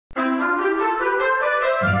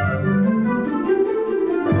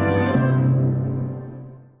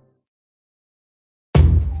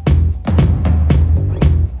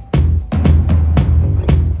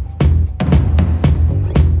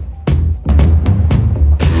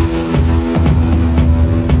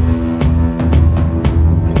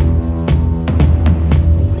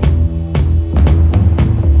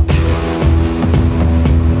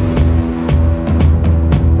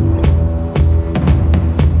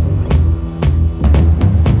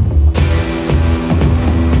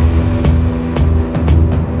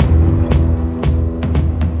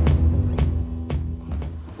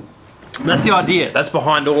that's the idea. That's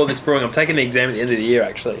behind all of this brewing. I'm taking the exam at the end of the year,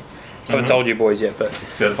 actually. I haven't told you boys yet, but...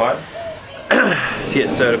 Certified? To get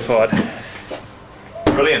certified.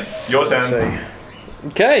 Brilliant. Your turn.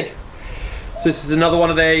 Okay. So this is another one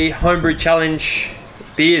of the Homebrew Challenge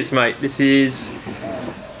beers, mate. This is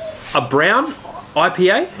a brown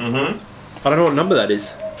IPA. I don't know what number that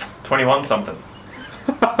is. 21 something.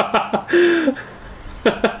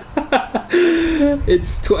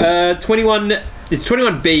 It's 21. It's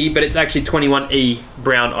 21B, but it's actually 21E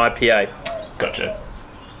brown IPA. Gotcha.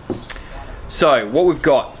 So what we've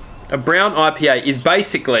got, a brown IPA is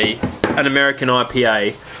basically an American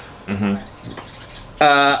IPA,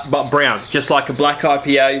 but brown, just like a black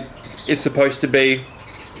IPA is supposed to be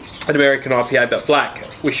an American IPA, but black.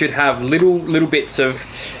 We should have little bits of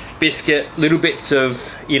biscuit, little bits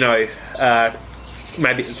of, you know,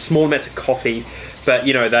 maybe small amounts of coffee, but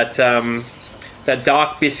you know that that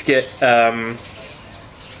dark biscuit,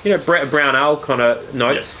 you know, brown ale kind of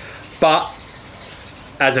notes, but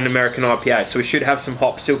as an American IPA. So we should have some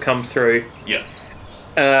hops still come through. Yeah.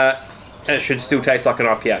 And it should still taste like an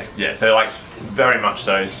IPA. Yeah, so like very much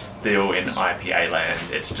so still in IPA land.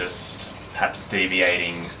 It's just perhaps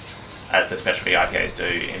deviating as the specialty IPAs do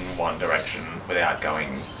in one direction without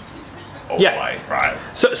going all the way, right?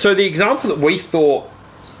 So the example that we thought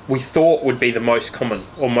would be the most common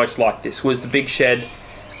or most like this was the Big Shed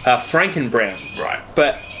Frankenbrown. Right.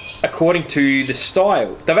 But according to the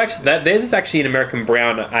style, theirs is actually an American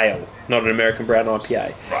brown ale, not an American brown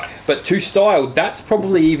IPA. Right. But to style, that's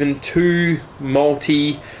probably even too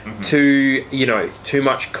malty, too, you know, too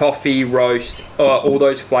much coffee, roast, all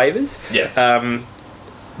those flavors. Yeah.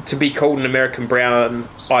 To be called an American brown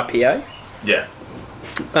IPA. Yeah.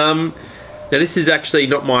 Now this is actually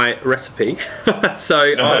not my recipe,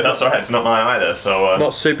 so no, that's alright. It's not mine either. So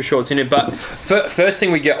not super sure what's in it. But first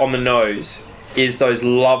thing we get on the nose is those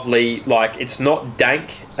lovely, like, it's not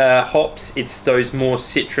dank hops. It's those more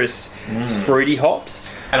citrus, fruity hops.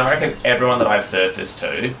 And I reckon everyone that I've served this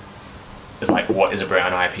to is like, "What is a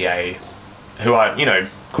brown IPA?" Who are, you know,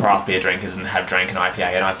 craft beer drinkers and have drank an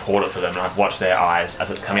IPA, and I poured it for them, and I've watched their eyes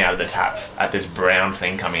as it's coming out of the tap at this brown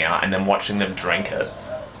thing coming out, and then watching them drink it,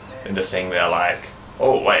 and just seeing they're like,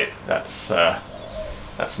 "Oh wait, that's not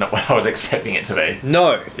what I was expecting it to be."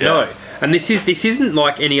 No. And this isn't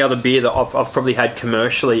like any other beer that I've probably had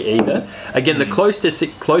commercially either. Again, the closest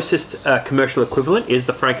commercial equivalent is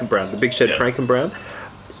the Frankenbrown, the Big Shed Frankenbrown,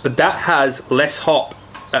 but that has less hop,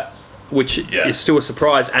 which is still a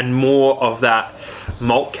surprise, and more of that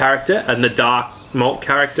malt character and the dark malt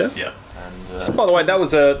character. Yeah. And so, by the way, that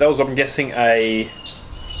was I'm guessing a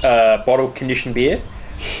bottle conditioned beer.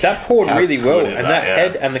 That poured really well, and that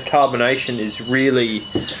head and the carbonation is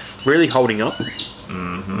really holding up.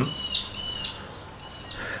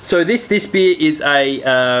 So this beer is it's a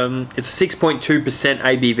 6.2%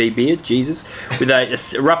 ABV beer, Jesus, with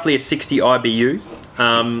roughly a 60 IBU.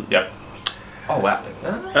 Oh wow.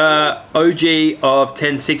 OG of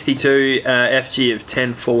 1062, FG of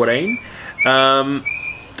 1014.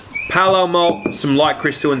 Pale malt, some light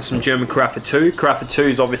crystal, and some German Carafa 2. Carafa 2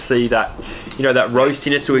 is obviously that, you know, that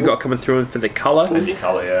roastiness that we've got coming through for the colour. The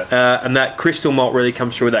colour, yeah. And that crystal malt really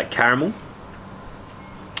comes through with that caramel.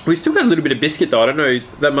 We've still got a little bit of biscuit though. I don't know.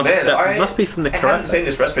 That must be from the Carafa. I hadn't seen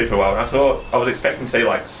this recipe for a while, and I was expecting to see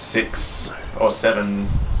like 6 or 7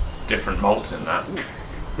 different malts in that.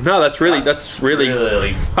 No, that's really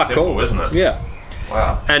simple, cool, isn't it? Yeah.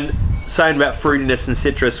 Wow. And saying about fruitiness and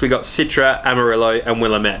citrus, we got Citra, Amarillo, and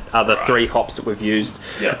Willamette are the 3 hops that we've used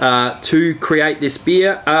to create this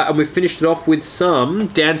beer. And we've finished it off with some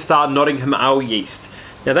Danstar Nottingham Ale yeast.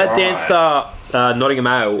 Now that Danstar Nottingham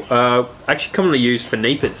Ale, actually commonly used for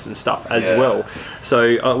NEPAs and stuff as well.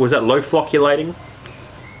 So was that low flocculating?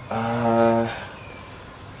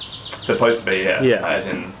 Supposed to be, yeah. As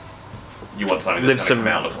in, you want something that's going to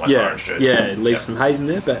come out looking like orange juice. Yeah, leave some haze in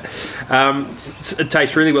there, but it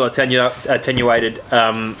tastes really well attenuated.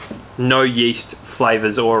 No yeast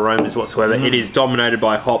flavours or aromas whatsoever. It is dominated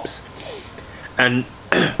by hops, and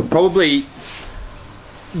probably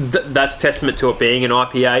that's testament to it being an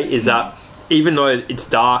IPA. Is that even though it's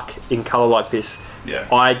dark in colour like this,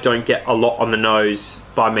 I don't get a lot on the nose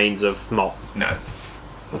by means of malt. No.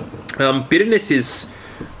 Bitterness is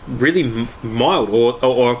really mild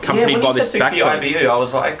or accompanied by this backbone. When you said 60 IBU, I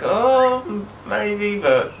was like, oh, maybe,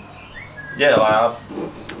 but yeah,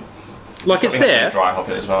 like it's there. Dry hop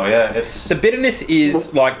it as well, yeah. The bitterness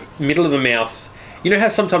is like middle of the mouth. You know how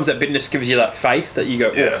sometimes that bitterness gives you that face that you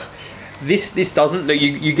go, yeah. This doesn't.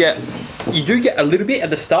 You do get a little bit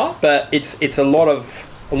at the start, but it's a lot of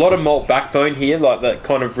malt backbone here, like that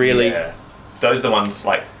kind of really. Yeah. Those are the ones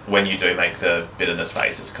like when you do make the bitterness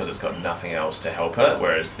base, it's because it's got nothing else to help it.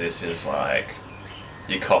 Whereas this is like,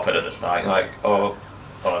 you cop it at the start, you're like, oh,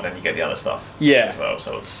 then you get the other stuff. Yeah. As well,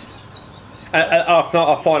 so it's. I find,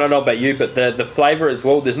 I don't know about you, but the flavour as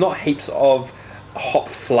well. There's not heaps of hop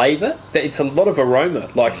flavour. It's a lot of aroma.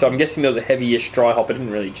 Like, so I'm guessing there was a heavy-ish dry hop. I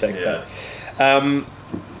didn't really check that.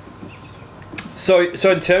 So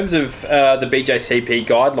in terms of the BJCP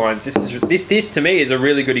guidelines, this to me is a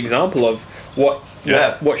really good example of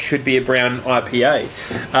what should be a brown IPA.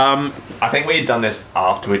 I think we'd done this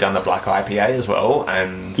after we'd done the black IPA as well,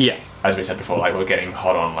 and as we said before, like we're getting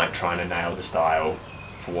hot on like trying to nail the style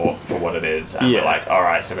for what it is, and we're like, all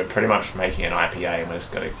right, so we're pretty much making an IPA, and we're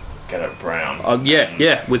just gonna get it brown.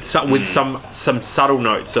 With some subtle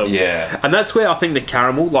notes of and that's where I think the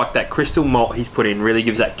caramel, like that crystal malt he's put in, really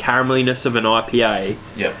gives that carameliness of an IPA.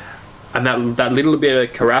 And that little bit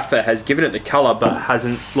of carafa has given it the colour, but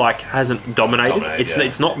hasn't dominated.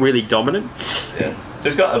 It's not really dominant.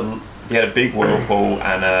 Just got a big whirlpool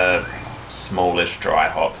and a smallish dry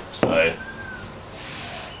hop. So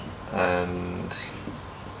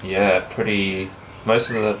pretty. Most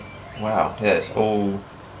of the it's all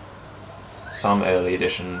some early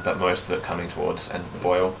edition, but most of it coming towards end of the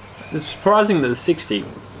boil. It's surprising that the 60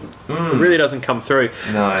 really doesn't come through.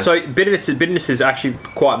 No. So bitterness is actually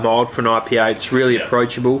quite mild for an IPA. It's really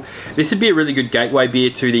approachable. This would be a really good gateway beer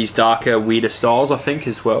to these darker, weirder styles, I think,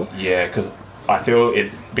 as well. Yeah, because I feel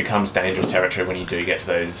it becomes dangerous territory when you do get to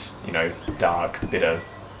those, dark, bitter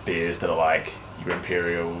beers that are like your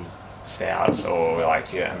imperial stouts or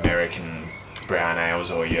like your American brown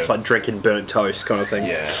ales or your... It's like drinking burnt toast kind of thing.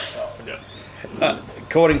 Yeah.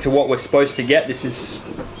 According to what we're supposed to get, this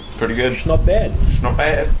is pretty good. It's not bad. Not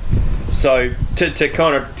bad. So to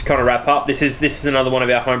kind of wrap up, this is another one of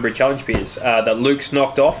our homebrew challenge beers that Luke's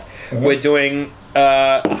knocked off. We're doing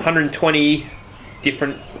 120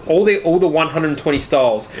 different, all the 120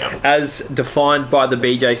 styles as defined by the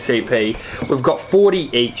BJCP. We've got 40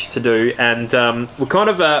 each to do, and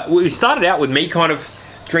we started out with me kind of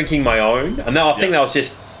drinking my own, and then I think that was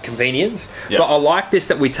just convenience. But I like this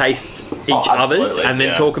that we taste each other's and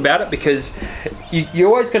then talk about it, because you're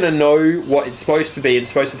always going to know what it's supposed to be and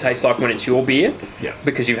supposed to taste like when it's your beer,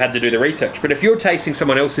 because you've had to do the research. But if you're tasting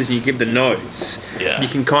someone else's and you give the notes, you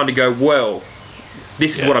can kind of go, well,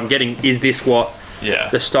 this is what I'm getting. Is this what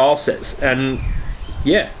the style says? And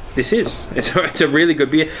this is. It's a really good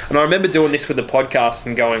beer. And I remember doing this with the podcast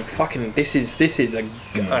and going, fucking, this is a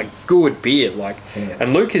good beer. Like,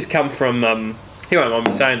 and Luke has come from, he won't mind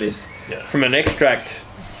me saying this, from an extract,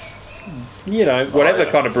 whatever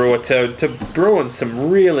kind of brewer to brewing some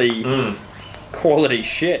really quality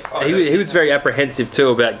shit. He was very apprehensive too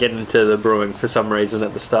about getting into the brewing for some reason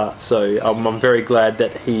at the start. So I'm very glad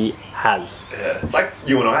that he has. Yeah, it's like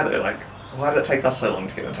you and I though. Like, why did it take us so long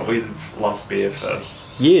to get into? We've loved beer for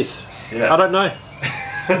years. Yeah. I don't know.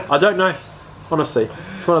 I don't know. Honestly,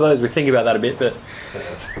 it's one of those we think about that a bit, but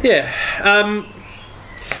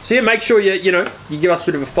so make sure you give us a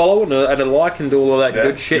bit of a follow and a like and do all of that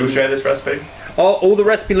good shit. You'll share this recipe. All the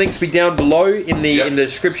recipe links will be down below in the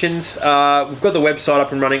descriptions. We've got the website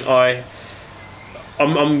up and running. I'm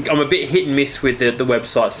a bit hit and miss with the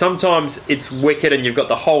website. Sometimes it's wicked and you've got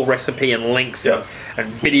the whole recipe and links and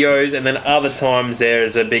videos, and then other times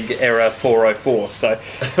there's a big error 404. So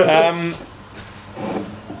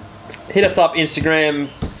hit us up, Instagram,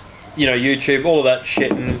 YouTube, all of that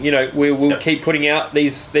shit, and we'll keep putting out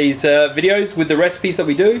these videos with the recipes that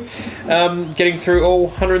we do, getting through all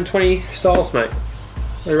 120 styles, mate.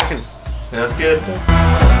 What do you reckon? Sounds good.